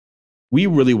We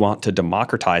really want to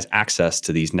democratize access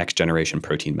to these next generation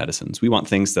protein medicines. We want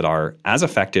things that are as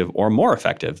effective or more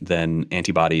effective than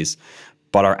antibodies,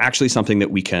 but are actually something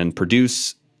that we can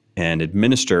produce and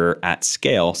administer at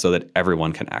scale so that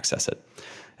everyone can access it.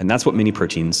 And that's what mini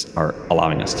proteins are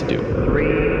allowing us to do. 3,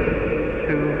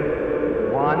 2,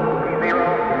 1,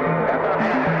 0.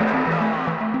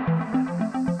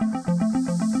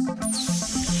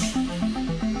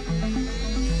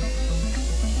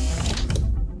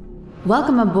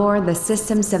 Welcome aboard the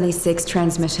System 76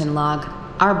 transmission log.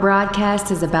 Our broadcast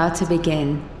is about to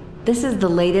begin. This is the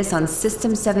latest on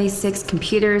System 76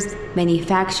 computers,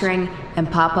 manufacturing, and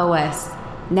Pop OS.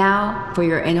 Now for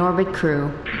your in-orbit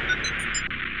crew.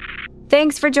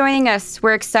 Thanks for joining us.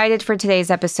 We're excited for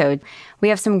today's episode. We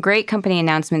have some great company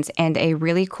announcements and a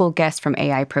really cool guest from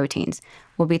AI Proteins.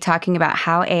 We'll be talking about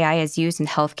how AI is used in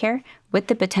healthcare with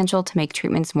the potential to make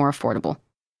treatments more affordable.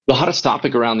 The hottest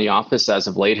topic around the office as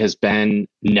of late has been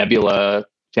Nebula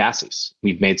chassis.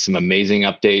 We've made some amazing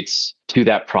updates to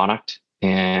that product,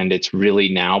 and it's really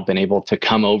now been able to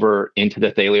come over into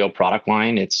the Thaleo product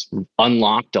line. It's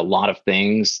unlocked a lot of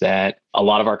things that a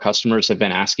lot of our customers have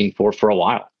been asking for a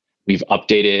while. We've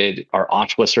updated our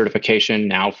OSHWA certification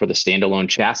now for the standalone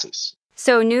chassis.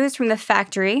 So news from the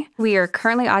factory. We are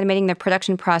currently automating the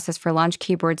production process for launch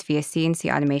keyboards via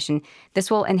CNC automation. This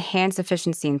will enhance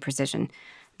efficiency and precision.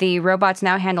 The robots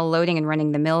now handle loading and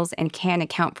running the mills and can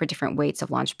account for different weights of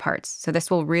launch parts. So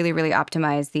this will really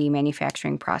optimize the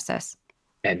manufacturing process.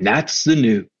 And that's the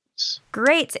news.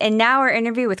 Great. And now our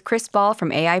interview with Chris Bahl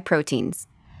from AI Proteins.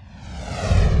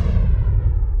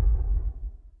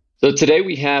 So today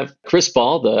we have Chris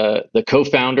Bahl, the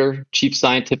co-founder, chief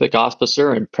scientific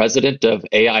officer, and president of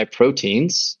AI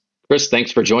Proteins. Chris,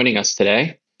 thanks for joining us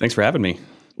today. Thanks for having me.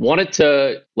 Wanted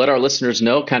to let our listeners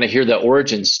know, kind of hear the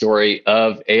origin story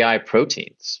of AI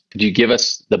Proteins. Could you give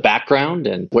us the background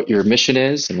and what your mission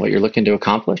is and what you're looking to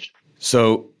accomplish?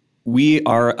 So we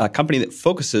are a company that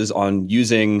focuses on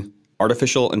using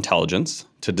artificial intelligence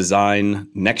to design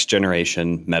next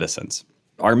generation medicines.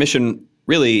 Our mission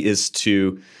really is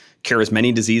to cure as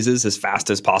many diseases as fast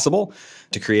as possible,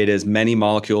 to create as many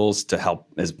molecules to help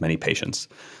as many patients.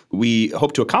 We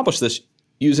hope to accomplish this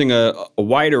using a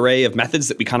wide array of methods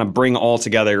that we kind of bring all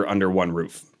together under one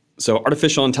roof. So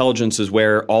artificial intelligence is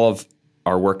where all of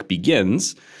our work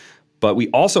begins, but we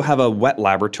also have a wet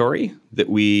laboratory that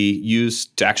we use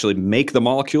to actually make the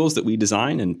molecules that we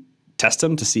design and test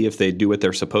them to see if they do what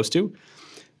they're supposed to.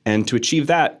 And to achieve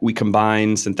that, we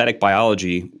combine synthetic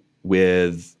biology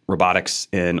with robotics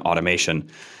and automation.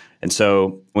 And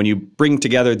so when you bring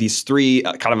together these three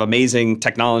kind of amazing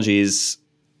technologies,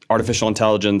 artificial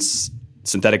intelligence,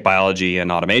 synthetic biology,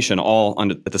 and automation all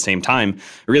at the same time,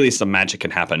 really some magic can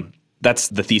happen. That's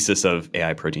the thesis of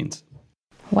AI Proteins.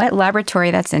 Wet laboratory,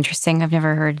 that's interesting. I've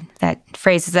never heard that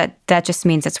phrase. Is that just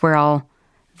means that's where all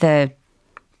the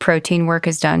protein work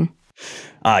is done?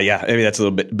 Yeah, maybe that's a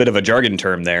little bit of a jargon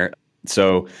term there.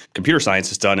 So computer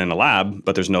science is done in a lab,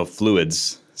 but there's no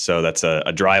fluids. So that's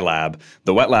a dry lab.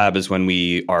 The wet lab is when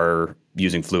we are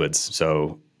using fluids.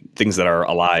 So things that are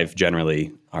alive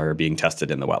generally are being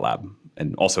tested in the wet lab.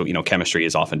 And also, chemistry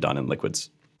is often done in liquids.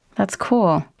 That's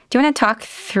cool. Do you want to talk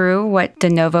through what de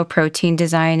novo protein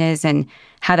design is and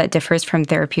how that differs from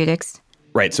therapeutics?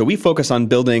 Right. So we focus on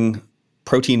building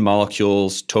protein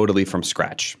molecules totally from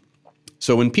scratch.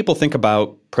 So when people think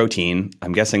about protein,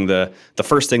 I'm guessing the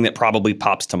first thing that probably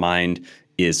pops to mind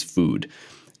is food.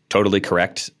 Totally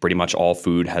correct. Pretty much all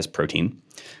food has protein.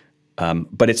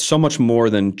 But it's so much more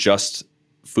than just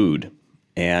food.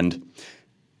 And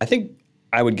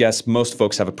I would guess most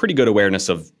folks have a pretty good awareness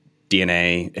of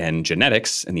DNA and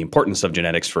genetics and the importance of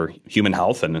genetics for human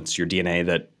health. And it's your DNA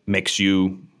that makes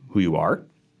you who you are.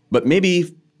 But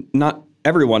maybe not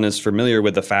everyone is familiar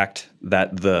with the fact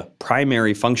that the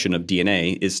primary function of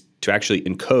DNA is to actually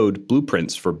encode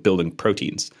blueprints for building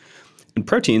proteins. And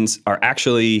proteins are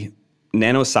actually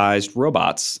nano-sized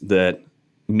robots that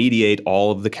mediate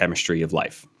all of the chemistry of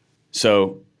life.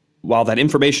 So while that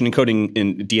information encoding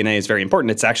in DNA is very important,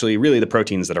 it's actually really the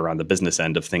proteins that are on the business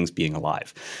end of things being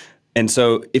alive. And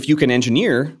so if you can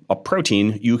engineer a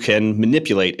protein, you can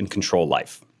manipulate and control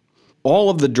life.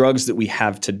 All of the drugs that we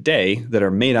have today that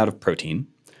are made out of protein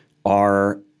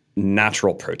are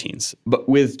natural proteins. But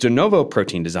with de novo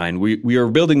protein design, we are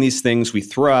building these things, we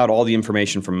throw out all the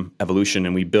information from evolution,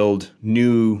 and we build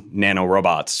new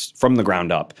nanorobots from the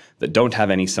ground up that don't have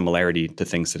any similarity to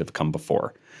things that have come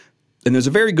before. And there's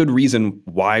a very good reason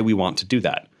why we want to do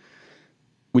that.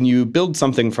 When you build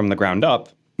something from the ground up,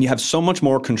 you have so much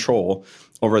more control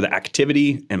over the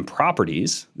activity and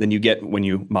properties than you get when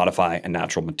you modify a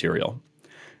natural material.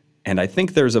 And I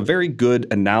think there's a very good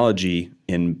analogy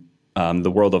in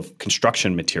the world of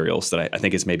construction materials that I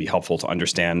think is maybe helpful to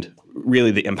understand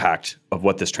really the impact of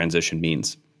what this transition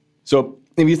means. So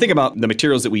if you think about the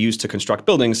materials that we use to construct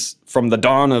buildings, from the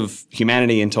dawn of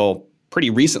humanity until pretty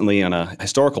recently on a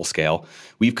historical scale,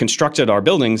 we've constructed our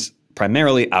buildings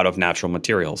primarily out of natural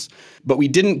materials. But we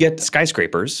didn't get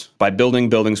skyscrapers by building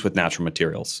buildings with natural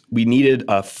materials. We needed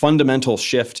a fundamental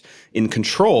shift in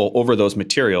control over those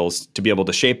materials to be able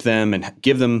to shape them and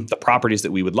give them the properties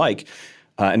that we would like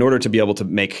in order to be able to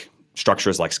make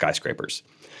structures like skyscrapers.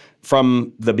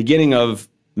 From the beginning of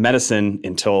medicine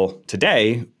until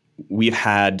today, we've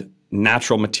had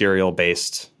natural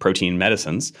material-based protein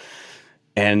medicines.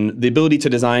 And the ability to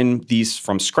design these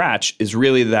from scratch is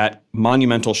really that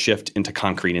monumental shift into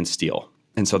concrete and steel.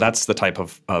 And so that's the type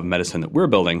of medicine that we're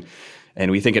building. And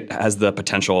we think it has the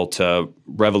potential to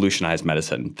revolutionize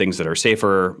medicine, things that are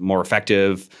safer, more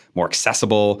effective, more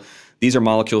accessible. These are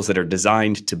molecules that are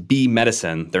designed to be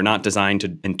medicine. They're not designed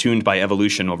to and tuned by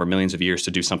evolution over millions of years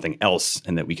to do something else,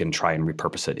 and that we can try and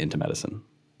repurpose it into medicine.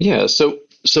 Yeah. So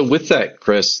with that,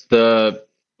 Chris,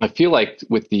 I feel like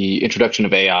with the introduction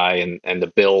of AI and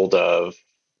the build of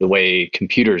the way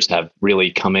computers have really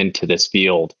come into this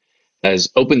field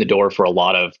has opened the door for a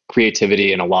lot of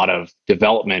creativity and a lot of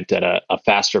development at a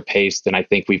faster pace than I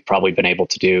think we've probably been able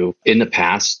to do in the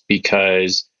past,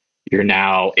 because you're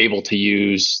now able to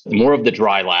use more of the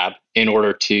dry lab in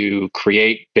order to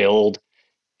create, build,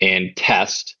 and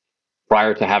test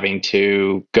prior to having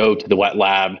to go to the wet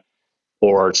lab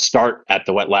or start at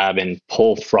the wet lab and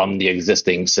pull from the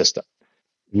existing system.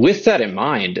 With that in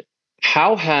mind,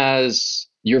 how has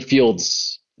your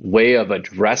field's way of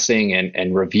addressing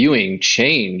and reviewing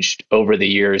changed over the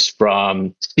years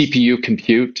from CPU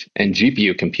compute and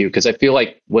GPU compute? Because I feel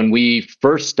like when we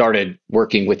first started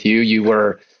working with you, you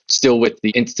were still with the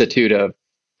Institute of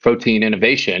Protein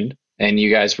Innovation, and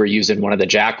you guys were using one of the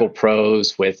Jackal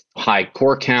Pros with high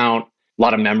core count, a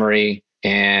lot of memory,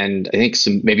 and I think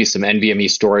maybe some NVMe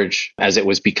storage as it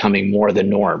was becoming more the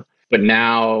norm. But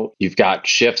now you've got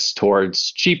shifts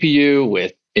towards GPU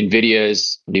with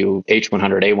NVIDIA's new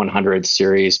H100, A100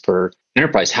 series for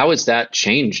enterprise. How has that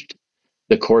changed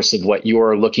the course of what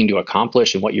you're looking to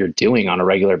accomplish and what you're doing on a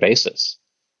regular basis?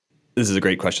 This is a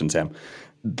great question, Sam.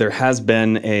 There has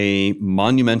been a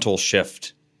monumental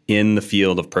shift in the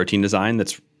field of protein design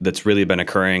that's really been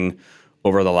occurring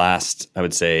over the last, I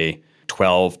would say,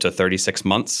 12 to 36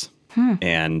 months.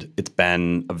 And it's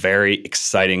been a very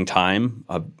exciting time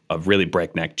of really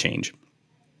breakneck change.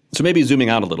 So maybe zooming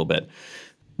out a little bit,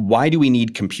 why do we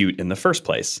need compute in the first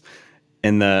place?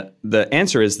 And the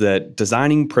answer is that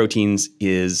designing proteins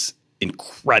is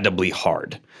incredibly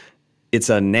hard. It's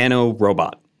a nano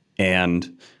robot,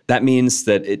 and that means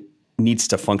that it needs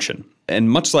to function. And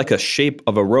much like a shape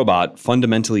of a robot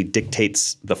fundamentally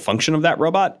dictates the function of that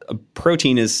robot, a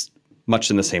protein is much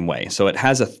in the same way. So it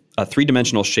has a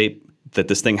three-dimensional shape that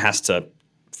this thing has to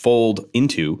fold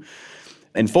into.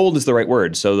 And fold is the right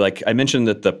word. So like I mentioned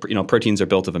that the proteins are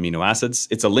built of amino acids.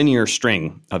 It's a linear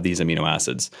string of these amino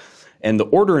acids. And the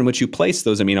order in which you place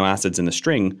those amino acids in the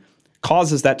string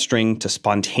causes that string to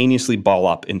spontaneously ball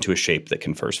up into a shape that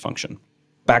confers function.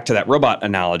 Back to that robot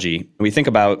analogy, we think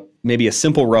about maybe a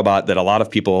simple robot that a lot of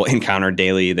people encounter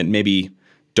daily that maybe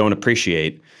don't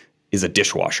appreciate is a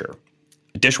dishwasher.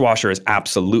 A dishwasher is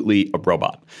absolutely a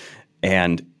robot.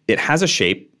 And it has a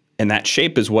shape, and that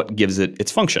shape is what gives it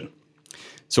its function.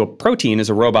 So a protein is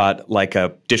a robot like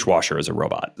a dishwasher is a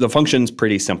robot. The function's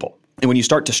pretty simple. And when you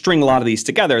start to string a lot of these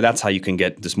together, that's how you can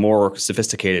get this more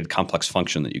sophisticated, complex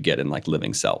function that you get in like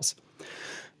living cells.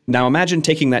 Now imagine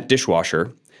taking that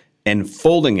dishwasher and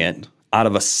folding it out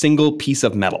of a single piece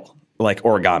of metal, like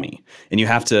origami. And you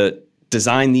have to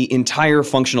design the entire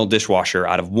functional dishwasher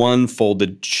out of one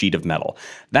folded sheet of metal.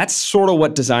 That's sort of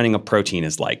what designing a protein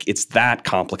is like. It's that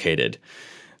complicated.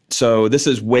 So this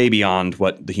is way beyond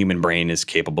what the human brain is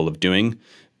capable of doing.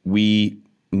 We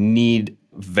need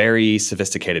very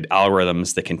sophisticated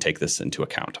algorithms that can take this into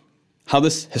account. How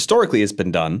this historically has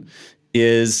been done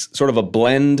is sort of a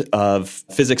blend of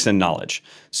physics and knowledge.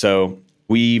 So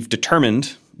we've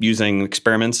determined using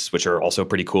experiments, which are also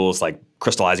pretty cool, is like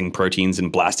crystallizing proteins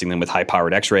and blasting them with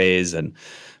high-powered X-rays and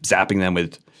zapping them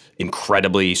with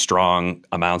incredibly strong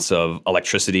amounts of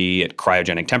electricity at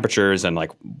cryogenic temperatures and like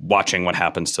watching what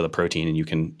happens to the protein. And you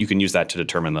can use that to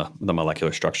determine the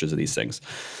molecular structures of these things.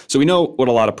 So we know what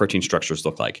a lot of protein structures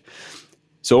look like.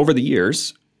 So over the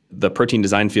years, the protein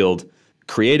design field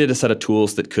created a set of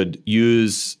tools that could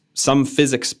use some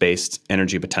physics-based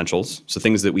energy potentials. So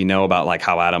things that we know about like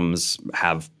how atoms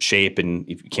have shape and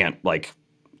you can't like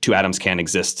two atoms can't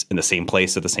exist in the same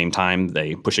place at the same time.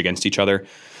 They push against each other.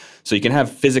 So you can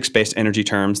have physics-based energy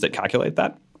terms that calculate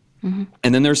that. And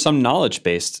then there's some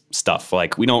knowledge-based stuff.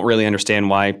 Like we don't really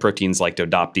understand why proteins like to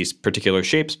adopt these particular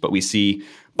shapes, but we see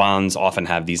bonds often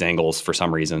have these angles for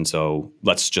some reason. So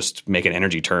let's just make an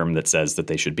energy term that says that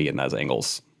they should be in those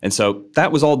angles. And so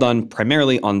that was all done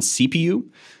primarily on CPU.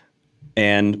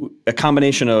 And a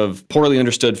combination of poorly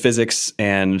understood physics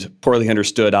and poorly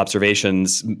understood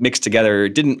observations mixed together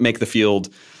didn't make the field,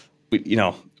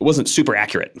 it wasn't super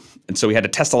accurate. And so we had to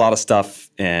test a lot of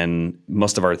stuff, and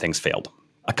most of our things failed.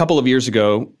 A couple of years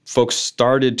ago, folks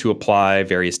started to apply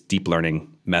various deep learning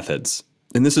methods.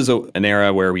 And this is an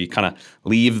era where we kind of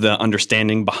leave the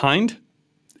understanding behind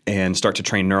and start to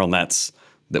train neural nets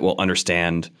that will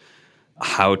understand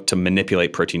how to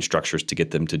manipulate protein structures to get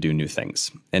them to do new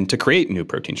things and to create new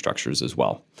protein structures as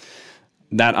well.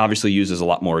 That obviously uses a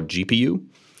lot more GPU.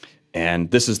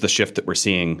 And this is the shift that we're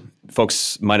seeing.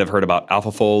 Folks might have heard about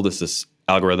AlphaFold. This is this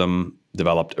algorithm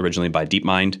developed originally by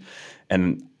DeepMind.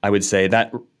 And I would say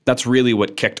that's really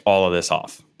what kicked all of this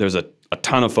off. There's a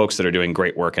ton of folks that are doing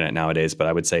great work in it nowadays, but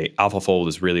I would say AlphaFold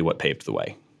is really what paved the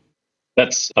way.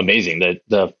 That's amazing,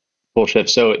 the full shift.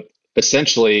 So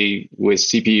essentially with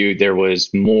CPU, there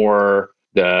was more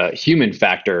the human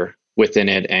factor within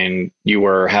it, and you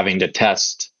were having to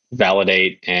test,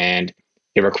 validate, and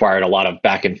it required a lot of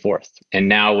back and forth. And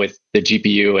now with the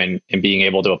GPU and being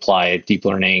able to apply deep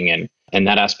learning and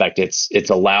that aspect, it's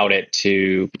allowed it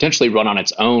to potentially run on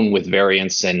its own with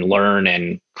variance and learn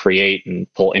and create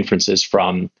and pull inferences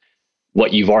from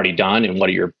what you've already done and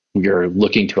what you're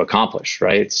looking to accomplish,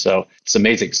 right? So it's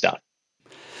amazing stuff.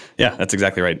 Yeah, that's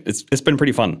exactly right. It's been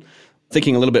pretty fun.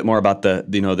 Thinking a little bit more about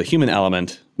the human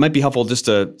element, it might be helpful just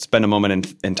to spend a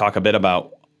moment and talk a bit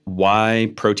about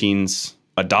why proteins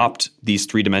adopt these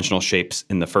three-dimensional shapes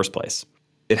in the first place.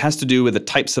 It has to do with the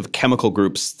types of chemical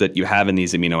groups that you have in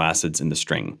these amino acids in the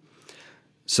string.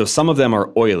 So some of them are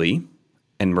oily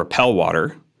and repel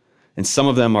water, and some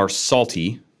of them are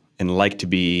salty and like to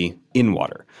be in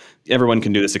water. Everyone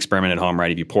can do this experiment at home, right?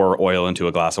 If you pour oil into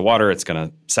a glass of water, it's going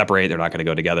to separate. They're not going to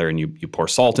go together. And you pour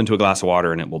salt into a glass of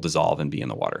water, and it will dissolve and be in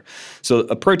the water. So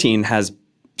a protein has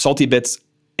salty bits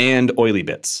and oily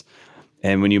bits.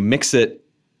 And when you mix it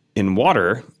in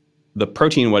water, the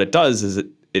protein, what it does is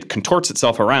it contorts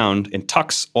itself around and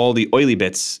tucks all the oily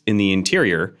bits in the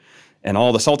interior and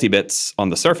all the salty bits on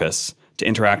the surface to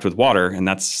interact with water. And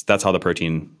that's how the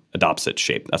protein adopts its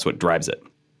shape. That's what drives it.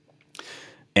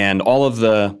 And all of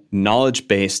the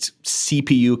knowledge-based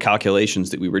CPU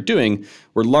calculations that we were doing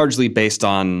were largely based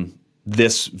on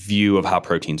this view of how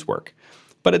proteins work.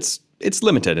 But it's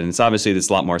limited, and it's obviously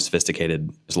a lot more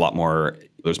sophisticated.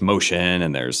 There's motion,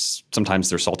 and sometimes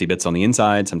there's salty bits on the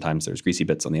inside, sometimes there's greasy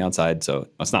bits on the outside, so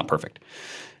it's not perfect.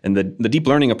 And the deep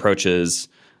learning approaches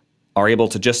are able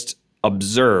to just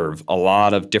observe a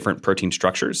lot of different protein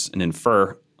structures and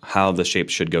infer how the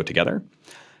shapes should go together.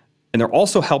 And they're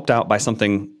also helped out by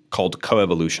something called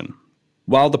coevolution.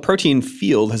 While the protein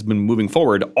field has been moving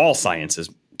forward, all science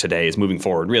today is moving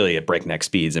forward really at breakneck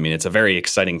speeds. I mean, it's a very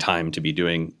exciting time to be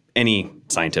doing any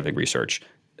scientific research.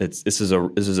 This is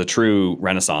a true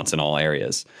renaissance in all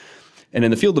areas. And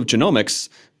in the field of genomics,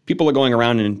 people are going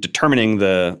around and determining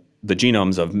the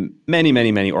genomes of many,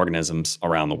 many, many organisms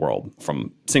around the world,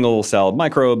 from single-celled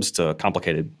microbes to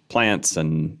complicated plants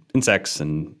and insects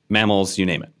and mammals, you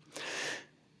name it.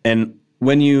 And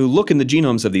when you look in the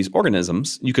genomes of these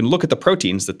organisms, you can look at the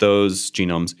proteins that those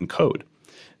genomes encode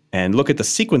and look at the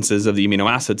sequences of the amino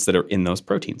acids that are in those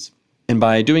proteins. And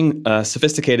by doing a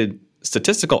sophisticated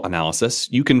statistical analysis,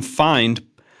 you can find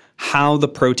how the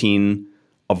protein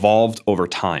evolved over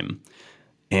time.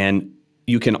 And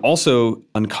you can also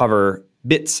uncover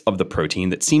bits of the protein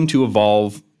that seem to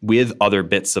evolve with other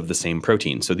bits of the same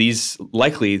protein. So these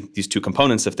two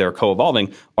components, if they're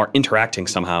co-evolving, are interacting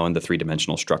somehow in the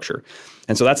three-dimensional structure.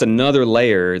 And so that's another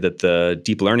layer that the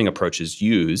deep learning approaches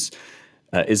use,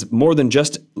 is more than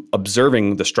just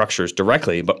observing the structures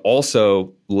directly, but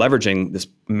also leveraging this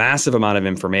massive amount of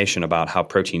information about how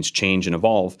proteins change and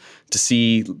evolve to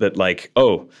see that,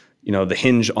 the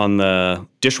hinge on the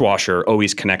dishwasher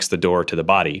always connects the door to the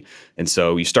body. And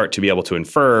so you start to be able to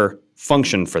infer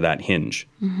function for that hinge.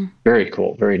 Mm-hmm. Very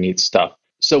cool. Very neat stuff.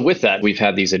 So with that, we've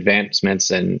had these advancements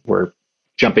and we're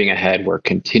jumping ahead. We're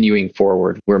continuing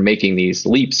forward. We're making these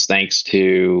leaps thanks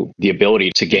to the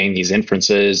ability to gain these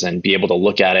inferences and be able to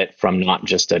look at it from not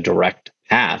just a direct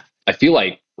path. I feel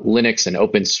like Linux and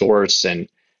open source and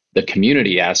the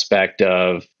community aspect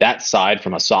of that side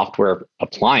from a software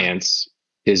appliance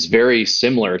is very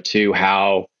similar to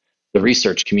how the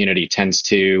research community tends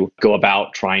to go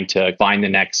about trying to find the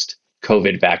next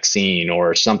COVID vaccine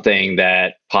or something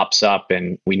that pops up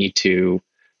and we need to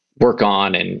work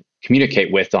on and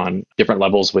communicate with on different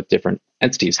levels with different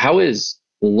entities. How is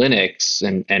Linux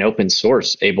and open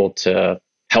source able to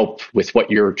help with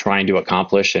what you're trying to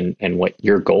accomplish and what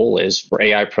your goal is for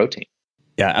AI protein?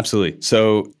 Yeah, absolutely.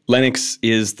 So Linux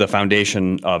is the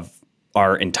foundation of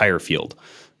our entire field.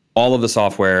 All of the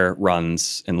software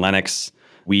runs in Linux.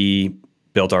 We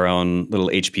built our own little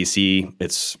HPC.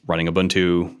 It's running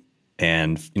Ubuntu.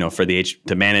 And for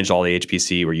to manage all the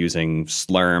HPC, we're using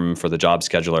Slurm for the job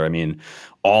scheduler. I mean,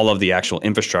 all of the actual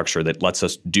infrastructure that lets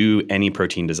us do any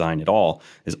protein design at all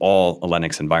is all a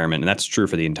Linux environment. And that's true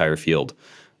for the entire field.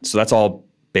 So that's all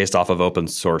based off of open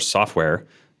source software.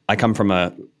 I come from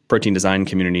a protein design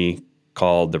community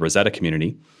called the Rosetta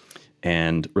community.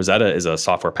 And Rosetta is a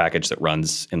software package that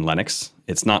runs in Linux.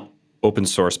 It's not open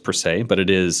source per se, but it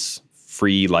is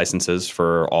free licenses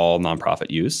for all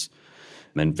nonprofit use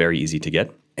and very easy to get.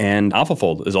 And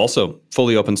AlphaFold is also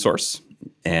fully open source.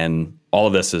 And all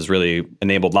of this has really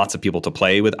enabled lots of people to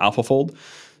play with AlphaFold.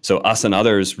 So us and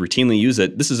others routinely use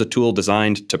it. This is a tool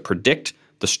designed to predict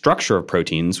the structure of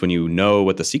proteins when you know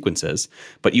what the sequence is,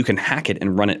 but you can hack it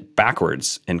and run it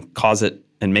backwards and cause it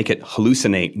and make it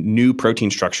hallucinate new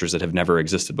protein structures that have never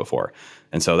existed before.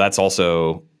 And so that's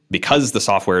also, because the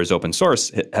software is open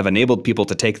source, have enabled people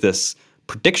to take this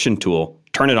prediction tool,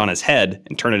 turn it on its head,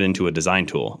 and turn it into a design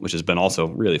tool, which has been also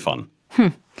really fun.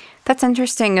 That's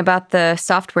interesting about the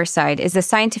software side. Is the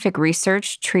scientific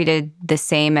research treated the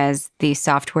same as the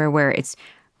software where it's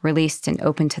released and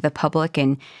open to the public?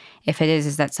 And if it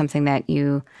is that something that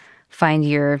you find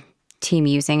your team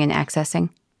using and accessing?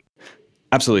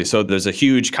 Absolutely. So there's a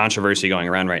huge controversy going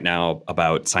around right now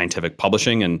about scientific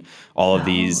publishing and all of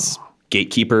these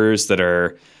gatekeepers that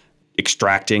are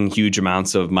extracting huge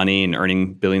amounts of money and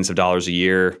earning billions of dollars a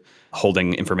year,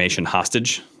 holding information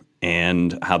hostage,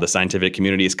 and how the scientific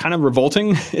community is kind of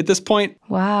revolting at this point.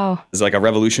 Wow. There's like a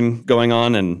revolution going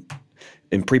on, and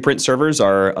preprint servers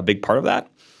are a big part of that.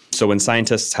 So when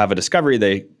scientists have a discovery,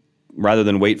 they, rather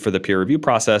than wait for the peer review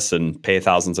process and pay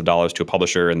thousands of dollars to a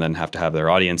publisher and then have to have their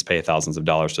audience pay thousands of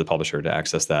dollars to the publisher to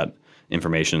access that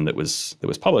information that was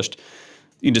published,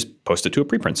 you can just post it to a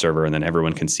preprint server and then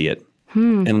everyone can see it.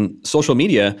 And social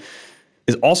media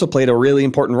has also played a really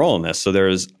important role in this. So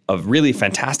there's a really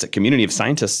fantastic community of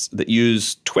scientists that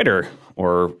use Twitter,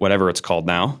 or whatever it's called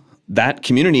now. That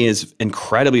community is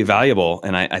incredibly valuable,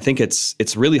 and I think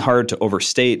it's really hard to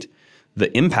overstate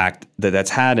the impact that that's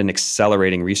had in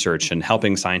accelerating research and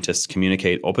helping scientists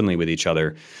communicate openly with each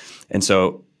other. And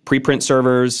so preprint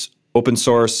servers, open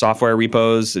source software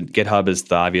repos, and GitHub is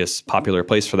the obvious popular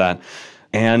place for that,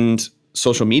 and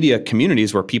social media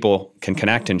communities where people can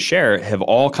connect and share have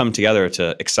all come together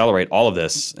to accelerate all of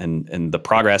this. And the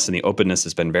progress and the openness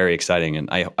has been very exciting. And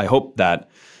I hope that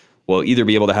we'll either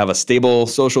be able to have a stable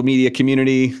social media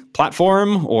community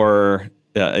platform or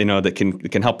that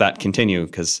can help that continue,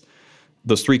 because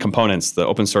those three components, the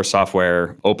open source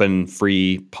software, open,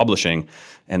 free publishing,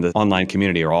 and the online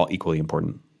community, are all equally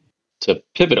important. To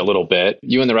pivot a little bit,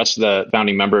 you and the rest of the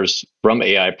founding members from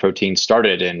AI Proteins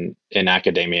started in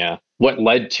academia. What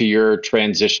led to your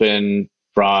transition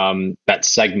from that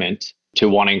segment to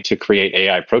wanting to create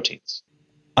AI proteins?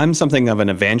 I'm something of an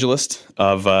evangelist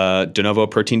of de novo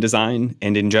protein design,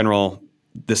 and in general,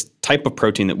 this type of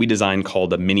protein that we design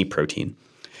called a mini protein.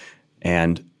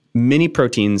 And mini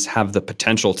proteins have the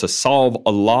potential to solve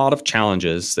a lot of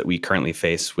challenges that we currently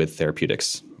face with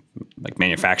therapeutics, like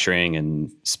manufacturing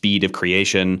and speed of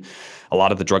creation, a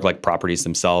lot of the drug-like properties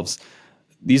themselves.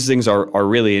 These things are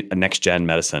really a next-gen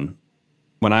medicine.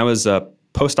 When I was a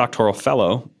postdoctoral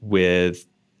fellow with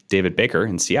David Baker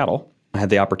in Seattle, I had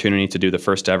the opportunity to do the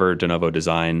first ever de novo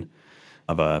design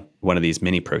of one of these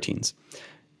mini proteins.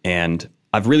 And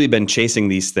I've really been chasing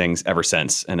these things ever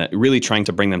since and really trying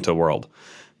to bring them to the world.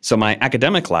 So my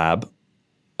academic lab,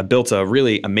 I built a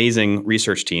really amazing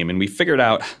research team, and we figured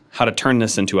out how to turn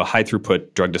this into a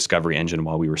high-throughput drug discovery engine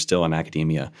while we were still in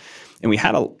academia. And we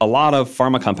had a lot of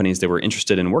pharma companies that were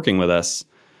interested in working with us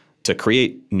to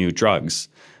create new drugs.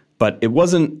 But it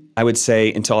wasn't, I would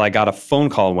say, until I got a phone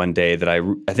call one day that I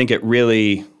think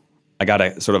I got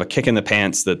a sort of a kick in the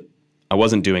pants that I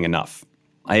wasn't doing enough.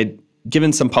 I had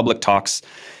given some public talks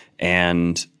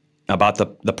and about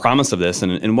the promise of this.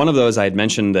 And in one of those, I had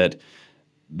mentioned that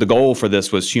the goal for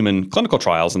this was human clinical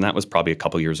trials, and that was probably a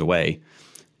couple years away.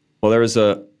 Well, there was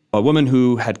a woman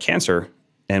who had cancer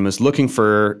and was looking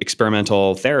for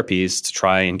experimental therapies to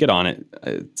try and get on it.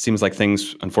 It seems like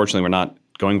things, unfortunately, were not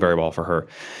going very well for her.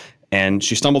 And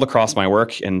she stumbled across my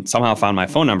work and somehow found my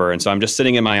phone number. And so I'm just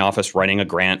sitting in my office writing a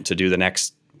grant to do the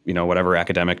next, whatever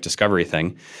academic discovery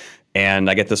thing. And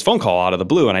I get this phone call out of the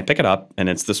blue, and I pick it up, and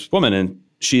it's this woman, and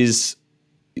she's,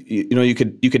 you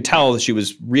could tell that she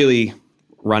was really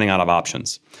running out of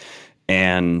options.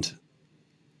 And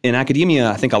in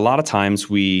academia, I think a lot of times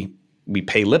we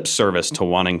pay lip service to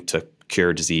wanting to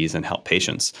cure disease and help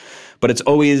patients. But it's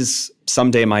always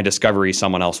someday my discovery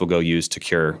someone else will go use to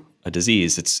cure a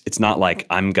disease. It's not like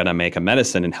I'm going to make a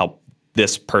medicine and help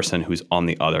this person who's on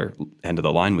the other end of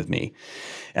the line with me.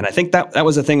 And I think that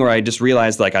was a thing where I just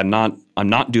realized like I'm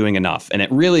not doing enough. And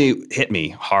it really hit me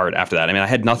hard after that. I mean, I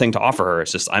had nothing to offer her.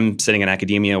 It's just I'm sitting in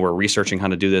academia, we're researching how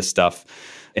to do this stuff.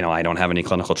 I don't have any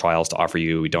clinical trials to offer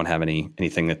you. We don't have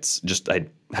anything that's just, I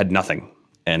had nothing.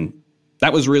 And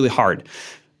that was really hard.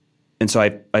 And so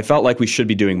I felt like we should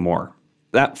be doing more.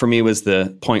 That for me was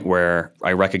the point where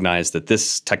I recognized that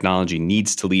this technology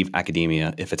needs to leave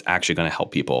academia if it's actually going to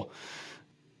help people.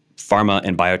 Pharma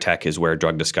and biotech is where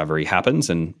drug discovery happens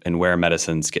and where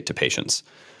medicines get to patients.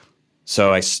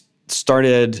 So I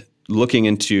started looking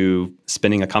into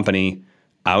spinning a company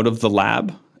out of the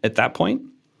lab at that point.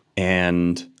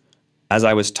 And as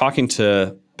I was talking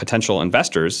to potential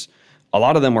investors, a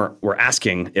lot of them were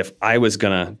asking if I was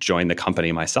going to join the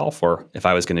company myself or if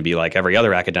I was going to be like every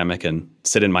other academic and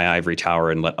sit in my ivory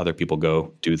tower and let other people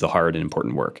go do the hard and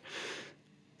important work.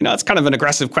 It's kind of an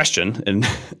aggressive question and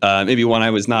maybe one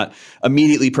I was not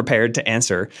immediately prepared to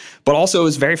answer, but also it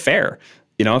was very fair.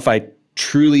 If I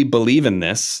truly believe in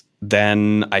this,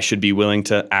 then I should be willing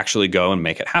to actually go and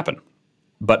make it happen.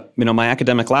 But, my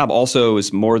academic lab also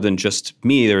is more than just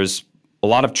me. There's a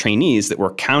lot of trainees that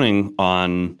were counting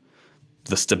on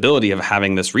the stability of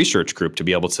having this research group to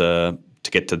be able to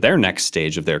get to their next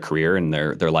stage of their career and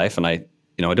their life. And I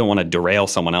don't want to derail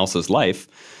someone else's life.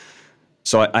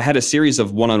 So I had a series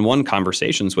of one-on-one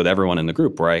conversations with everyone in the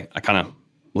group where I kind of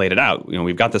laid it out.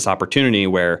 We've got this opportunity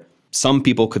where some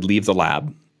people could leave the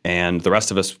lab and the rest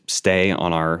of us stay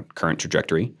on our current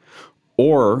trajectory.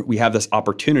 Or we have this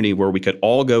opportunity where we could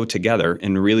all go together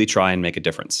and really try and make a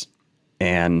difference.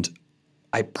 And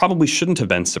I probably shouldn't have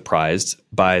been surprised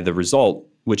by the result,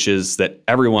 which is that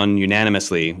everyone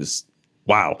unanimously was,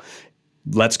 wow,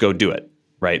 let's go do it,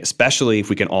 right? Especially if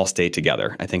we can all stay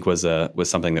together, I think was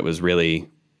something that was really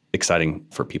exciting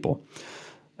for people.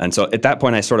 And so at that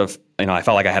point, I sort of, I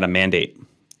felt like I had a mandate.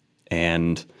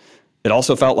 And it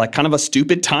also felt like kind of a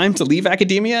stupid time to leave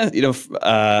academia.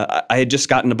 I had just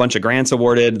gotten a bunch of grants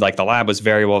awarded. Like the lab was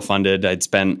very well funded. I'd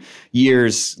spent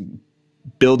years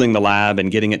building the lab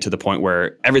and getting it to the point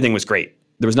where everything was great.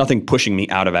 There was nothing pushing me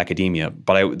out of academia,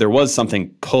 but there was something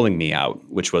pulling me out,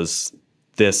 which was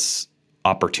this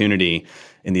opportunity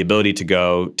and the ability to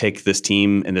go take this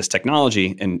team and this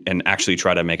technology and actually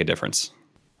try to make a difference.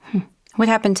 What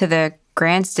happened to the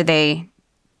grants?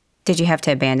 Did you have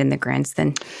to abandon the grants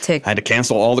then? I had to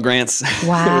cancel all the grants.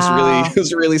 Wow. It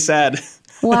was really sad.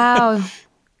 Wow.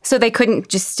 So they couldn't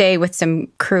just stay with some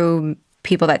crew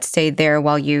people that stayed there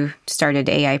while you started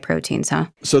AI Proteins, huh?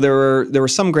 So there were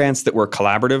some grants that were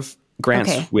collaborative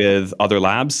grants with other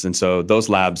labs, and so those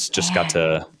labs just got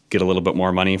to get a little bit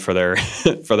more money for their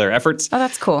for their efforts. Oh,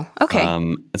 that's cool. Okay.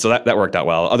 And so that worked out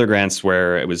well. Other grants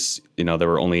where it was, there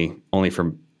were only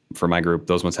for my group,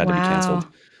 those ones had to be canceled.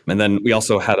 And then we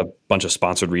also had a bunch of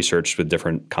sponsored research with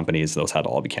different companies. Those had to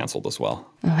all be canceled as well.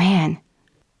 Oh, man.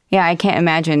 Yeah, I can't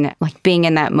imagine like being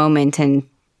in that moment and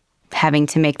having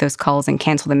to make those calls and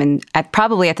cancel them and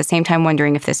probably at the same time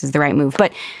wondering if this is the right move.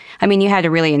 But I mean, you had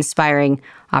a really inspiring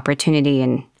opportunity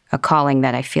and a calling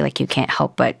that I feel like you can't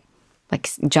help but like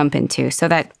jump into. So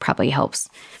that probably helps.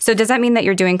 So does that mean that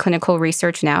you're doing clinical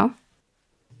research now?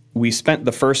 We spent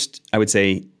the first, I would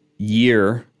say,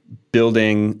 year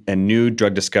building a new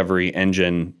drug discovery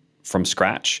engine from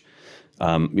scratch.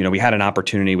 We had an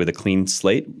opportunity with a clean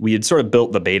slate. We had sort of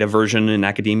built the beta version in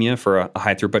academia for a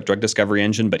high throughput drug discovery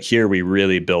engine, but here we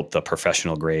really built the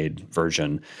professional grade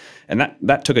version. And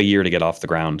that took a year to get off the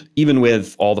ground, even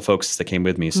with all the folks that came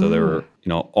with me. So there were,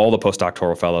 all the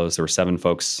postdoctoral fellows, there were 7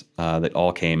 folks that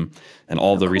all came, and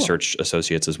all the research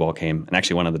associates as well came. And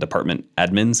actually one of the department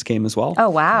admins came as well. Oh,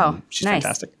 wow. She's nice.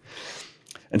 Fantastic.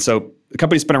 And so the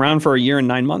company's been around for a year and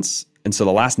 9 months. And so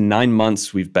the last 9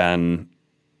 months we've been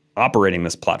operating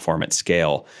this platform at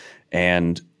scale.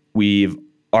 And we've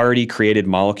already created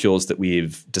molecules that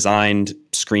we've designed,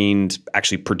 screened,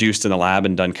 actually produced in the lab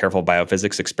and done careful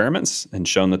biophysics experiments and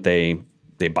shown that they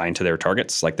bind to their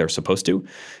targets like they're supposed to.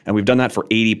 And we've done that for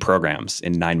 80 programs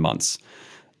in 9 months.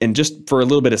 And just for a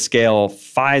little bit of scale,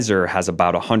 Pfizer has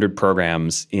about 100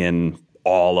 programs in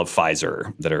all of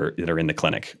Pfizer that are in the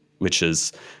clinic, which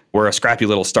is, we're a scrappy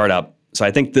little startup. So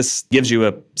I think this gives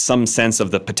you some sense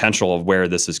of the potential of where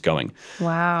this is going.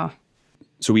 Wow.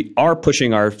 So we are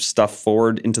pushing our stuff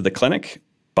forward into the clinic,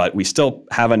 but we still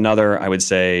have another, I would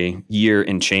say, year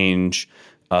and change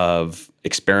of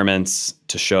experiments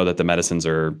to show that the medicines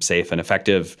are safe and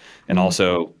effective, and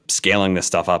also scaling this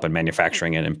stuff up and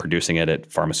manufacturing it and producing it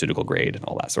at pharmaceutical grade and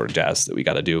all that sort of jazz that we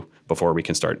got to do before we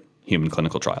can start human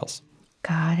clinical trials.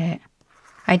 Got it.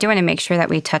 I do want to make sure that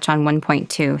we touch on one point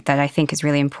too that I think is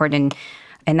really important,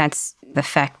 and that's the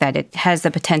fact that it has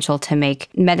the potential to make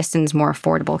medicines more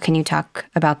affordable. Can you talk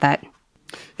about that?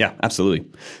 Yeah, absolutely.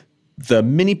 The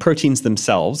mini proteins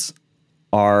themselves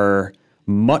are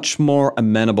much more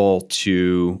amenable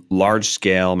to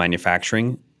large-scale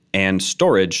manufacturing and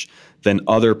storage than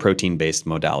other protein-based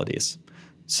modalities.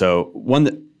 So one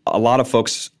that a lot of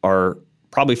folks are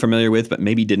probably familiar with but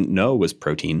maybe didn't know was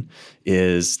protein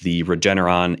is the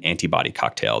Regeneron antibody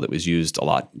cocktail that was used a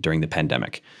lot during the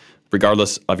pandemic.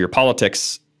 Regardless of your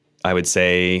politics, I would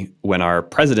say when our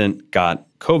president got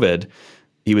COVID,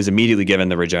 he was immediately given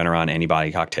the Regeneron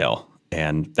antibody cocktail.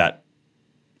 And that,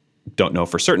 don't know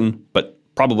for certain, but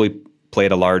probably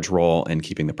played a large role in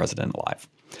keeping the president alive.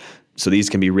 So these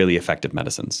can be really effective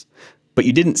medicines. But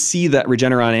you didn't see that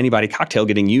Regeneron antibody cocktail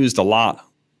getting used a lot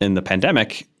in the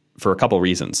pandemic for a couple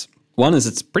reasons. One is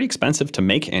it's pretty expensive to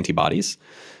make antibodies.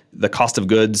 The cost of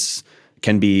goods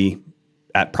can be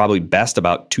at probably best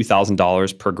about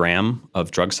 $2,000 per gram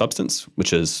of drug substance,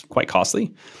 which is quite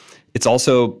costly. It's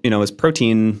also, as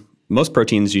protein, most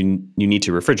proteins you need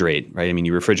to refrigerate, right? I mean,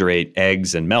 you refrigerate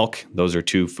eggs and milk. Those are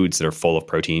two foods that are full of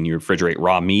protein. You refrigerate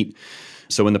raw meat.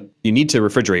 So you need to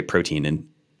refrigerate protein. And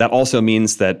that also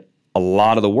means that a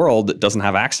lot of the world that doesn't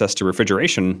have access to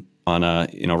refrigeration on a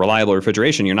reliable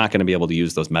refrigeration, you're not going to be able to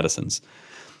use those medicines.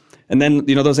 And then,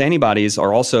 those antibodies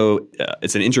are also,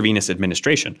 it's an intravenous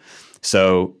administration.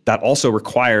 So that also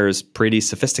requires pretty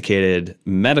sophisticated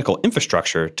medical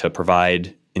infrastructure to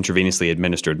provide intravenously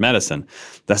administered medicine.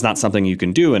 That's not something you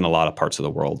can do in a lot of parts of the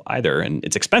world either. And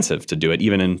it's expensive to do it,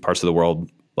 even in parts of the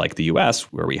world like the US,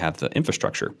 where we have the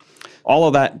infrastructure. All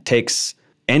of that takes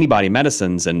antibody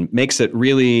medicines and makes it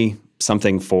really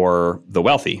something for the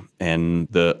wealthy and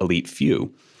the elite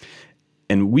few.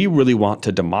 And we really want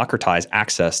to democratize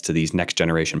access to these next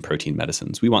generation protein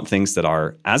medicines. We want things that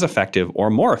are as effective or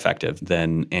more effective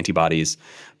than antibodies,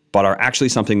 but are actually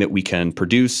something that we can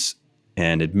produce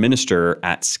and administer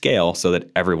at scale so that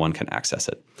everyone can access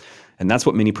it. And that's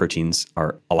what mini proteins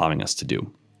are allowing us to do.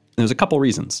 And there's a couple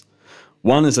reasons.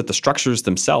 One is that the structures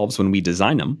themselves, when we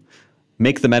design them,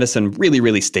 make the medicine really,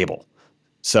 really stable.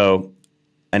 So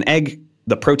an egg,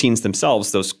 the proteins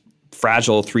themselves, those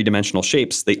fragile three-dimensional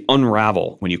shapes, they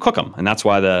unravel when you cook them. And that's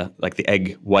why the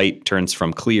egg white turns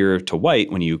from clear to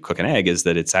white when you cook an egg, is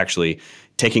that it's actually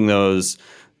taking those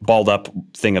balled up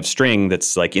thing of string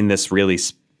that's like in this really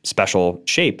special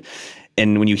shape.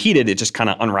 And when you heat it, it just kind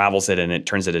of unravels it and it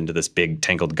turns it into this big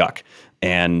tangled guck.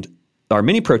 And our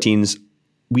mini proteins,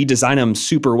 we design them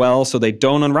super well so they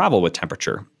don't unravel with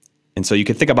temperature. And so you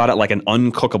can think about it like an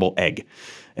uncookable egg.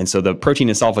 And so the protein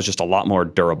itself is just a lot more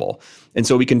durable. And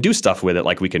so we can do stuff with it,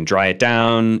 like we can dry it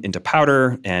down into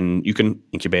powder and you can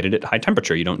incubate it at high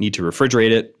temperature. You don't need to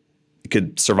refrigerate it. It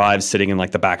could survive sitting in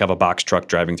like the back of a box truck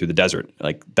driving through the desert.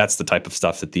 Like that's the type of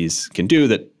stuff that these can do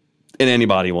that an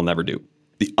antibody will never do.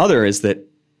 The other is that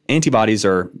antibodies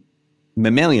are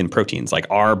mammalian proteins. Like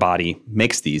our body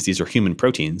makes these. These are human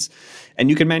proteins. And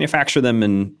you can manufacture them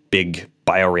in big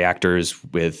bioreactors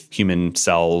with human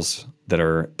cells that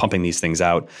are pumping these things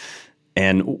out.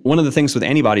 And one of the things with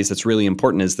antibodies that's really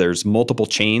important is there's multiple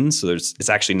chains. So it's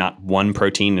actually not one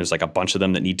protein. There's like a bunch of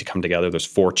them that need to come together. There's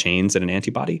 4 chains in an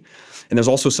antibody. And there's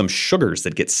also some sugars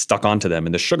that get stuck onto them.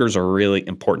 And the sugars are really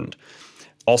important.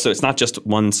 Also, it's not just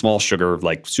one small sugar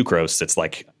like sucrose. It's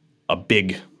like a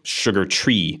big sugar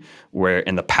tree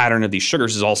and the pattern of these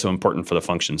sugars is also important for the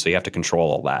function. So you have to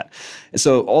control all that. And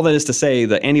so all that is to say,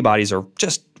 the antibodies are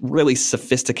just really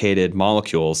sophisticated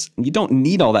molecules. You don't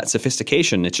need all that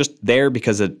sophistication. It's just there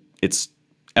because it's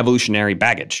evolutionary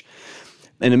baggage.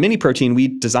 And a mini protein, we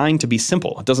designed to be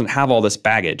simple. It doesn't have all this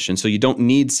baggage. And so you don't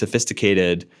need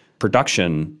sophisticated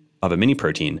production of a mini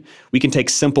protein. We can take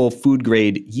simple food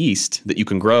grade yeast that you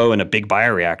can grow in a big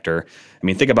bioreactor. I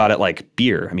mean, think about it like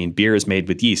beer. I mean, beer is made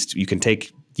with yeast. You can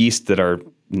take yeast that are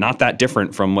not that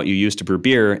different from what you use to brew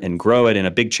beer and grow it in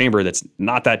a big chamber that's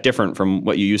not that different from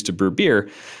what you use to brew beer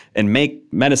and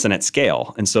make medicine at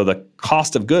scale. And so the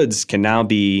cost of goods can now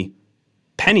be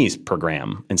pennies per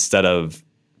gram instead of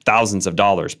thousands of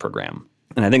dollars per gram.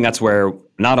 And I think that's where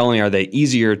not only are they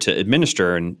easier to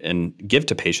administer and give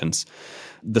to patients,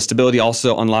 the stability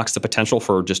also unlocks the potential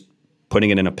for just putting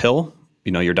it in a pill.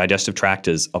 Your digestive tract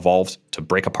is evolved to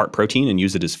break apart protein and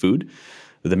use it as food.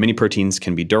 the mini proteins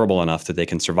can be durable enough that they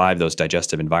can survive those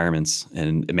digestive environments,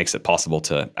 and it makes it possible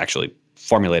to actually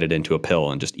formulate it into a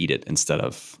pill and just eat it instead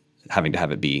of having to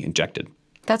have it be injected.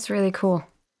 That's really cool.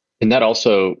 And that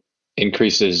also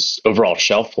increases overall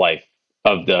shelf life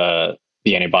of the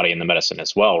antibody and the medicine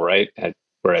as well, right?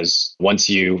 Whereas once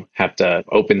you have to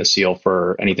open the seal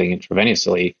for anything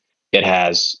intravenously, it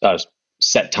has a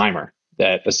set timer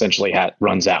that essentially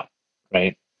runs out,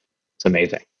 right? It's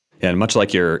amazing. Yeah, and much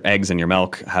like your eggs and your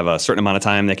milk have a certain amount of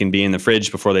time they can be in the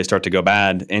fridge before they start to go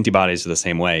bad, antibodies are the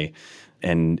same way.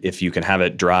 And if you can have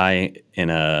it dry in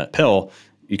a pill,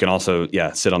 you can also,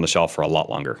 sit on the shelf for a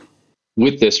lot longer.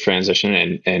 With this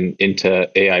transition and into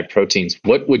AI proteins,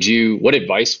 what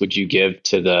advice would you give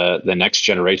to the next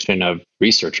generation of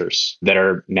researchers that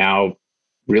are now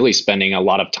really spending a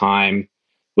lot of time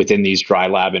within these dry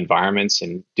lab environments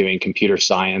and doing computer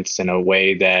science in a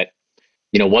way that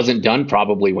wasn't done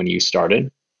probably when you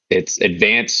started? It's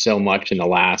advanced so much in the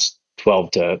last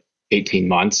 12 to 18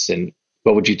 months. And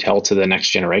what would you tell to the next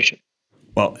generation?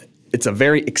 Well, it's a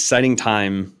very exciting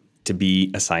time to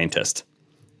be a scientist.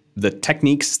 The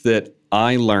techniques that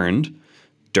I learned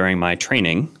during my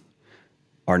training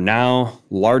are now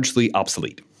largely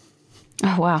obsolete.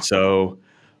 Oh, wow. So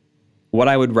what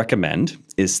I would recommend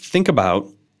is think about,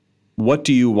 what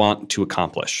do you want to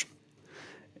accomplish?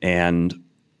 And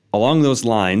along those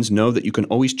lines, know that you can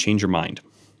always change your mind.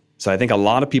 So I think a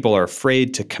lot of people are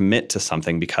afraid to commit to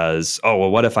something because,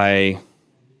 what if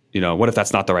what if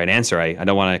that's not the right answer? I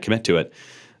don't want to commit to it.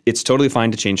 It's totally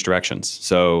fine to change directions.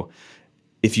 So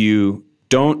if you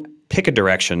don't pick a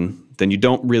direction, then you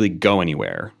don't really go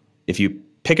anywhere. If you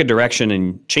pick a direction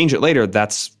and change it later,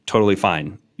 that's totally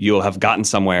fine. You'll have gotten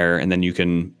somewhere, and then you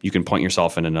can point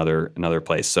yourself in another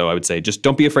place. So I would say just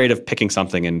don't be afraid of picking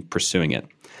something and pursuing it.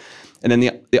 And then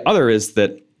the other is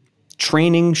that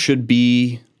training should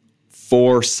be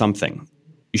for something.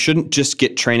 You shouldn't just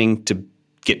get training to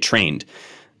get trained.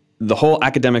 The whole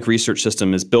academic research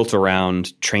system is built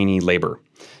around trainee labor,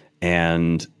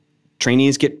 and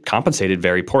trainees get compensated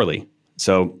very poorly.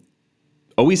 So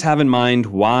always have in mind,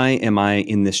 why am I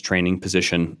in this training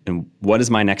position, and what is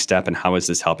my next step, and how is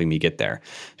this helping me get there?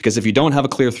 Because if you don't have a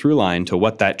clear through line to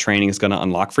what that training is going to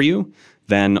unlock for you,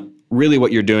 then really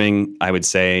what you're doing, I would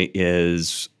say,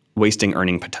 is wasting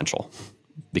earning potential,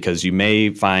 because you may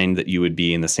find that you would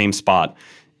be in the same spot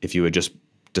if you had just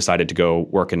decided to go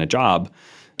work in a job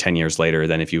 10 years later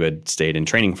than if you had stayed in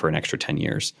training for an extra 10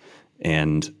 years.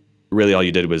 And really all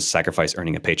you did was sacrifice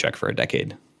earning a paycheck for a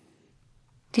decade.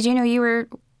 Did you know you were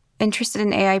interested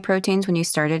in AI proteins when you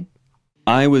started?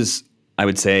 I was, I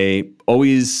would say,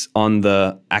 always on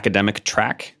the academic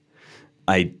track.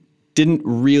 I didn't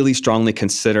really strongly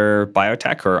consider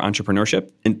biotech or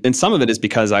entrepreneurship. And some of it is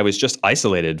because I was just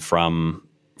isolated from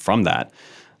that.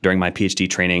 During my PhD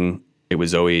training, it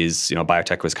was always,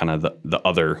 biotech was kind of the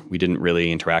other. We didn't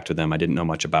really interact with them. I didn't know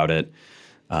much about it.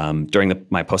 During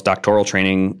my postdoctoral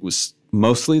training was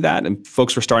mostly that, and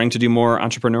folks were starting to do more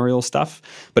entrepreneurial stuff.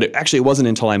 But it actually wasn't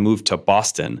until I moved to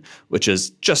Boston, which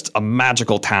is just a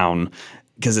magical town,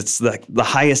 because it's the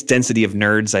highest density of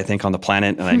nerds, I think, on the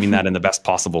planet. And I mean that in the best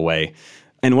possible way.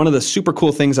 And one of the super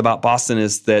cool things about Boston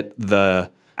is that the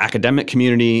academic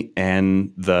community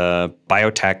and the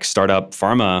biotech, startup,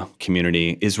 pharma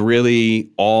community is really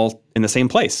all in the same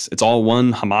place. It's all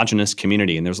one homogenous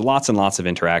community, and there's lots and lots of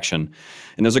interaction.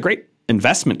 And there's a great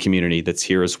investment community that's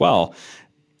here as well.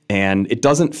 And it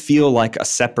doesn't feel like a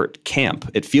separate camp.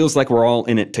 It feels like we're all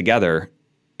in it together,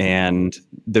 and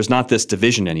there's not this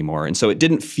division anymore. And so it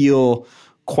didn't feel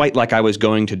quite like I was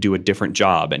going to do a different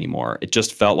job anymore. It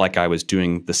just felt like I was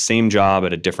doing the same job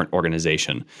at a different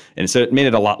organization. And so it made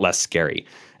it a lot less scary.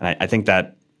 And I think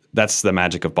that's the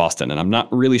magic of Boston. And I'm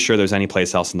not really sure there's any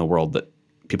place else in the world that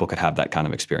people could have that kind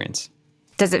of experience.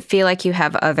 Does it feel like you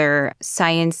have other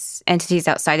science entities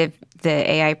outside of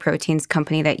the AI proteins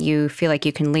company that you feel like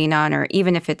you can lean on, or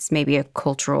even if it's maybe a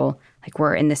cultural, like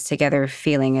we're in this together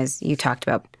feeling, as you talked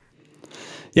about?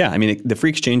 Yeah, I mean, the free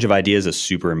exchange of ideas is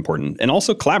super important. And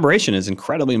also collaboration is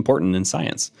incredibly important in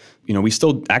science. We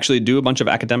still actually do a bunch of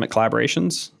academic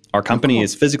collaborations. Our company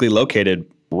is physically located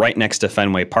right next to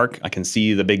Fenway Park. I can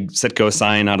see the big Citgo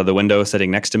sign out of the window sitting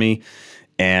next to me.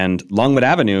 And Longwood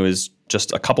Avenue is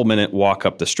just a couple-minute walk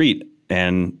up the street.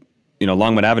 And,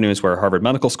 Longwood Avenue is where Harvard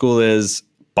Medical School is,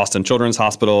 Boston Children's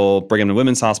Hospital, Brigham and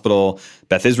Women's Hospital,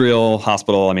 Beth Israel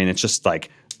Hospital. I mean, it's just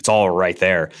it's all right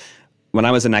there. When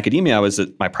I was in academia,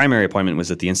 my primary appointment was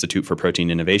at the Institute for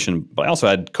Protein Innovation, but I also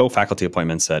had co-faculty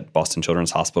appointments at Boston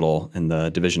Children's Hospital in the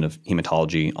Division of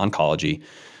Hematology, Oncology,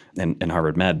 and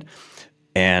Harvard Med.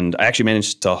 And I actually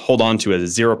managed to hold on to a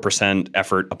 0%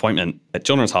 effort appointment at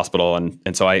Children's Hospital.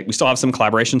 And so we still have some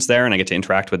collaborations there, and I get to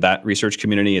interact with that research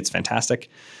community. It's fantastic.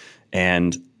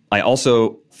 And I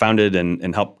also founded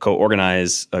and helped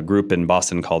co-organize a group in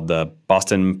Boston called the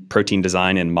Boston Protein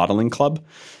Design and Modeling Club.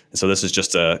 And so this is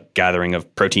just a gathering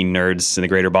of protein nerds in the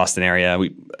greater Boston area.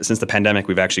 Since the pandemic,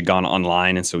 we've actually gone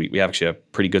online. And so we have actually a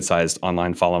pretty good-sized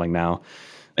online following now.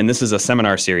 And this is a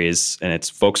seminar series, and it's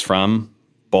folks from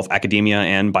both academia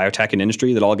and biotech and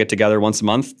industry that all get together once a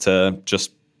month to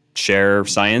just share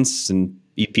science and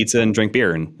eat pizza and drink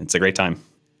beer. And it's a great time.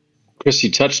 Chris,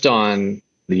 you touched on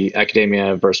the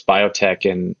academia versus biotech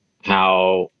and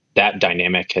how that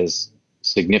dynamic has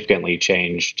significantly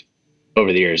changed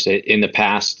over the years. In the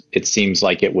past, it seems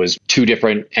like it was two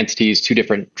different entities, two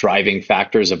different driving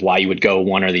factors of why you would go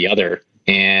one or the other.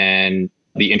 And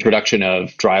the introduction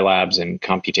of dry labs and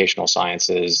computational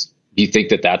sciences, do you think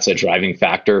that that's a driving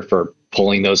factor for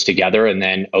pulling those together and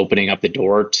then opening up the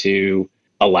door to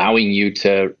allowing you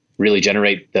to really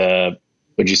generate the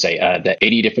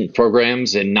 80 different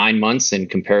programs in 9 months in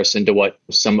comparison to what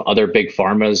some other big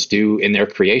pharmas do in their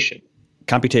creation?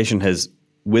 Computation has,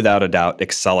 without a doubt,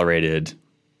 accelerated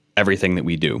everything that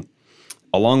we do.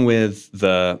 Along with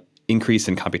the increase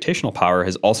in computational power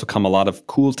has also come a lot of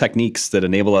cool techniques that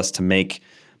enable us to make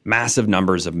massive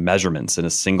numbers of measurements in a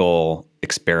single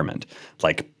experiment,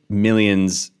 like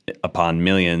millions upon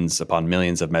millions upon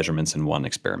millions of measurements in one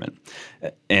experiment.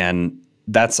 And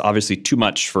that's obviously too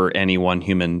much for any one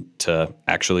human to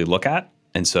actually look at.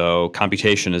 And so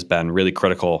computation has been really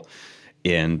critical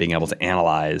in being able to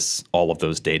analyze all of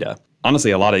those data.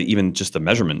 Honestly, a lot of even just the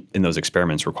measurement in those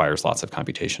experiments requires lots of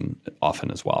computation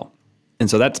often as well. And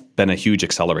so that's been a huge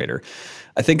accelerator.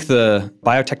 I think the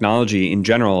biotechnology in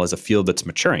general is a field that's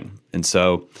maturing. And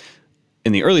so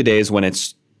in the early days when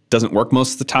it doesn't work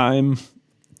most of the time,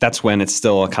 that's when it's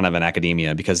still kind of an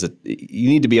academia because you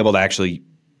need to be able to actually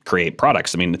create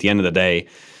products. I mean, at the end of the day,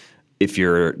 if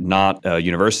you're not a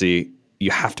university,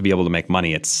 you have to be able to make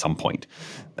money at some point.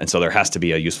 And so there has to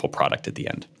be a useful product at the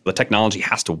end. The technology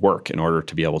has to work in order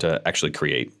to be able to actually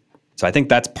create. So I think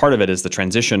that's part of it is the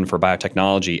transition for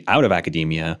biotechnology out of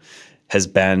academia has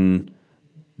been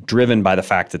driven by the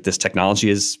fact that this technology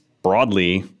is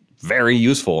broadly very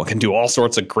useful. It can do all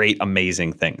sorts of great,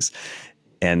 amazing things.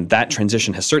 And that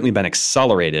transition has certainly been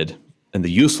accelerated, and the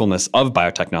usefulness of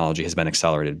biotechnology has been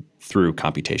accelerated through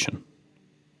computation.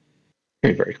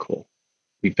 Very, very cool.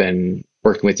 We've been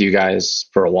working with you guys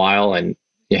for a while, and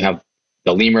you have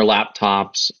the Lemur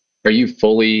laptops. Are you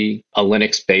fully a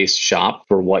Linux-based shop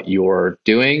for what you're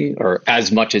doing, or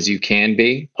as much as you can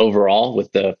be overall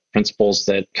with the principles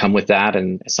that come with that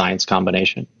and a science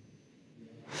combination?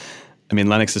 I mean,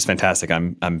 Linux is fantastic.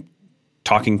 I'm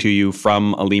talking to you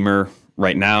from a Lemur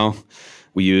right now.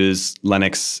 We use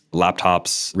Linux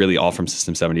laptops, really all from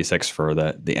System 76 for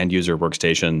the end user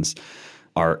workstations.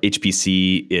 Our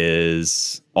HPC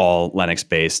is all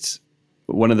Linux-based.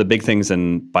 One of the big things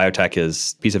in biotech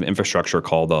is a piece of infrastructure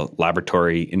called a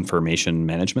Laboratory Information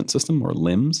Management System, or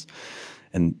LIMS.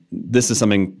 And this is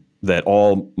something that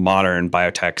all modern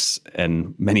biotechs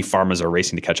and many pharmas are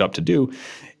racing to catch up to do,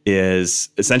 is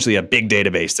essentially a big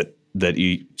database that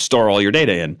you store all your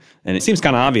data in. And it seems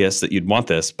kind of obvious that you'd want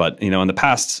this, but in the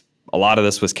past, a lot of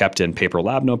this was kept in paper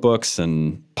lab notebooks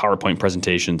and PowerPoint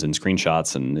presentations and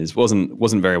screenshots, and it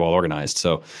wasn't very well organized.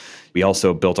 So we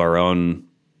also built our own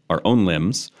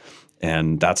LIMS,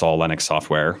 and that's all Linux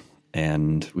software.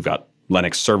 And we've got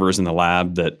Linux servers in the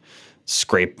lab that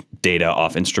scrape data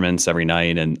off instruments every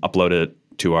night and upload it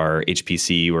to our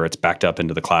HPC where it's backed up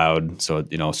into the cloud. So,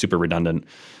 super redundant.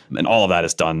 And all of that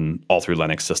is done all through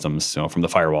Linux systems, from the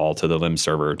firewall to the LIMS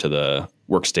server to the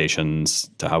workstations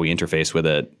to how we interface with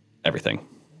it, everything.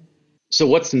 So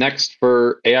what's next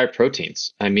for AI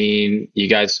Proteins? I mean, you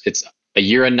guys, it's a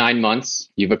year and 9 months.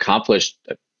 You've accomplished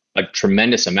a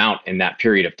tremendous amount in that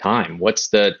period of time. What's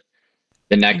the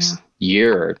next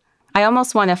year? I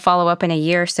almost want to follow up in a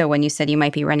year or so when you said you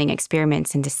might be running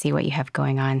experiments and to see what you have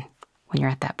going on when you're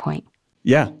at that point.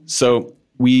 Yeah. So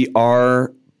we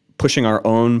are pushing our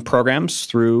own programs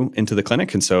through into the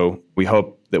clinic. And so we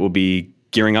hope that we'll be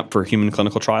gearing up for human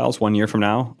clinical trials 1 year from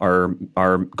now.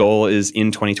 Our goal is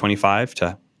in 2025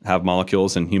 to have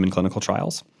molecules in human clinical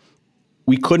trials.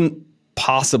 We couldn't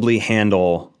possibly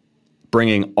handle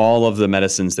bringing all of the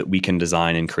medicines that we can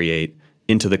design and create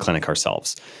into the clinic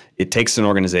ourselves. It takes an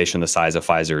organization the size of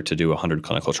Pfizer to do 100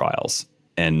 clinical trials.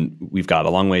 And we've got a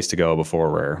long ways to go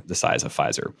before we're the size of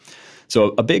Pfizer.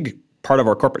 So a big part of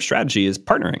our corporate strategy is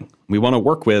partnering. We want to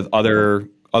work with other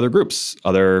groups,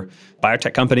 other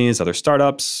biotech companies, other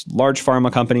startups, large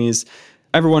pharma companies,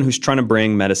 everyone who's trying to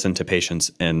bring medicine to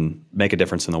patients and make a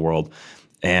difference in the world.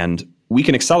 And we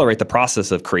can accelerate the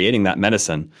process of creating that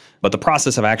medicine, but the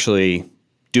process of actually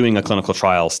doing a clinical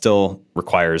trial still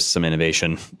requires some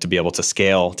innovation to be able to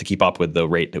scale, to keep up with the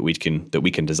rate that we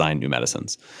can design new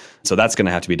medicines. So that's going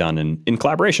to have to be done in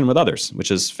collaboration with others, which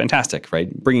is fantastic,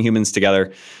 right? Bringing humans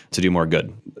together to do more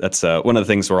good. That's one of the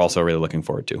things we're also really looking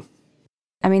forward to.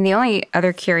 I mean, the only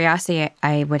other curiosity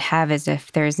I would have is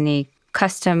if there's any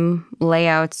custom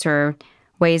layouts or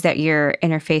ways that you're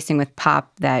interfacing with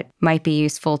POP that might be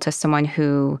useful to someone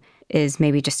who is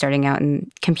maybe just starting out in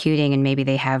computing and maybe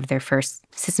they have their first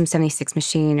System 76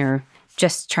 machine or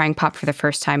just trying POP for the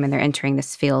first time and they're entering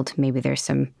this field. Maybe there's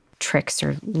some tricks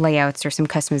or layouts or some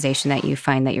customization that you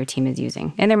find that your team is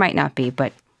using. And there might not be,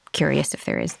 but curious if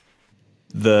there is.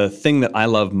 The thing that I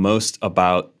love most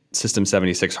about System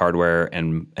 76 hardware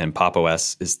and Pop!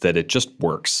 OS is that it just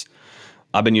works.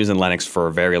 I've been using Linux for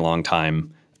a very long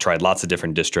time, tried lots of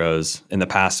different distros. In the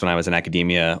past, when I was in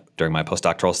academia during my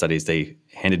postdoctoral studies, they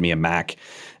handed me a Mac,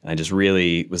 and I just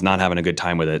really was not having a good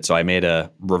time with it. So I made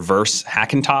a reverse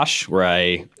Hackintosh where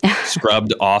I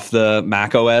scrubbed off the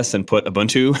Mac OS and put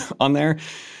Ubuntu on there.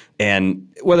 And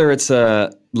whether it's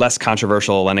a less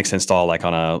controversial Linux install, like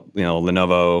on a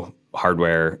Lenovo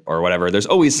hardware or whatever, there's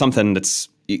always something that's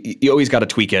you always got to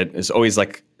tweak it. There's always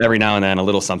like every now and then a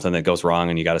little something that goes wrong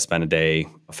and you got to spend a day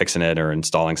fixing it or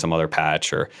installing some other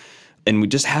patch and we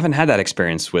just haven't had that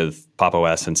experience with Pop!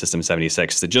 OS and System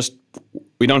 76.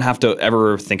 We don't have to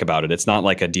ever think about it. It's not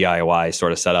like a DIY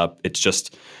sort of setup. It's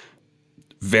just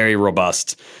very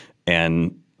robust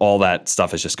and all that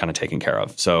stuff is just kind of taken care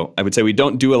of. So I would say we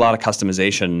don't do a lot of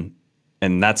customization,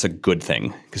 and that's a good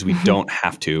thing because we don't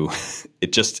have to.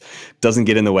 It just doesn't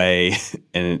get in the way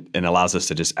and allows us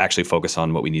to just actually focus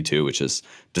on what we need to, which is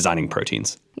designing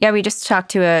proteins. Yeah, we just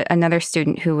talked to another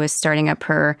student who was starting up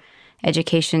her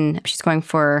education. She's going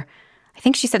for, I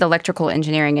think she said electrical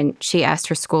engineering, and she asked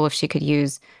her school if she could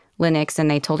use Linux, and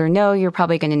they told her, no, you're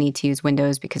probably going to need to use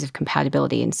Windows because of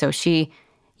compatibility. And so she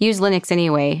used Linux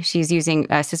anyway. She's using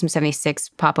System 76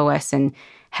 Pop! OS and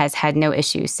has had no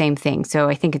issues. Same thing. So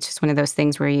I think it's just one of those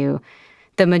things where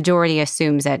the majority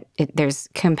assumes that there's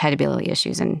compatibility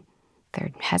issues, and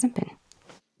there hasn't been.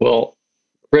 Well,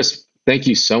 Chris, thank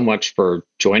you so much for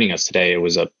joining us today. It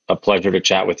was a pleasure to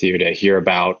chat with you, to hear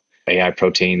about AI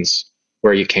proteins,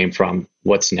 where you came from,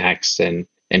 what's next, and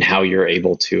how you're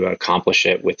able to accomplish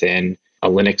it within a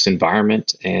Linux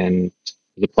environment. And it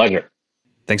was a pleasure.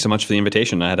 Thanks so much for the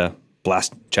invitation. I had a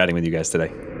blast chatting with you guys today.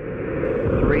 3,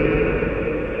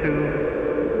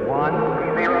 2, 1,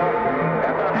 0.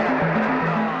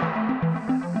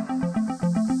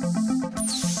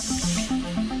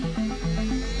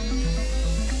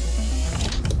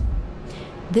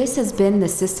 This has been the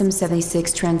System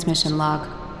 76 transmission log.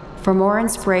 For more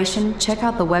inspiration, check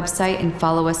out the website and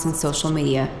follow us on social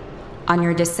media. On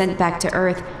your descent back to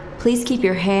Earth, please keep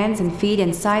your hands and feet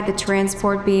inside the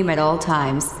transport beam at all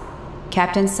times.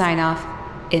 Captain Sign-Off,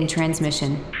 in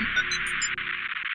transmission.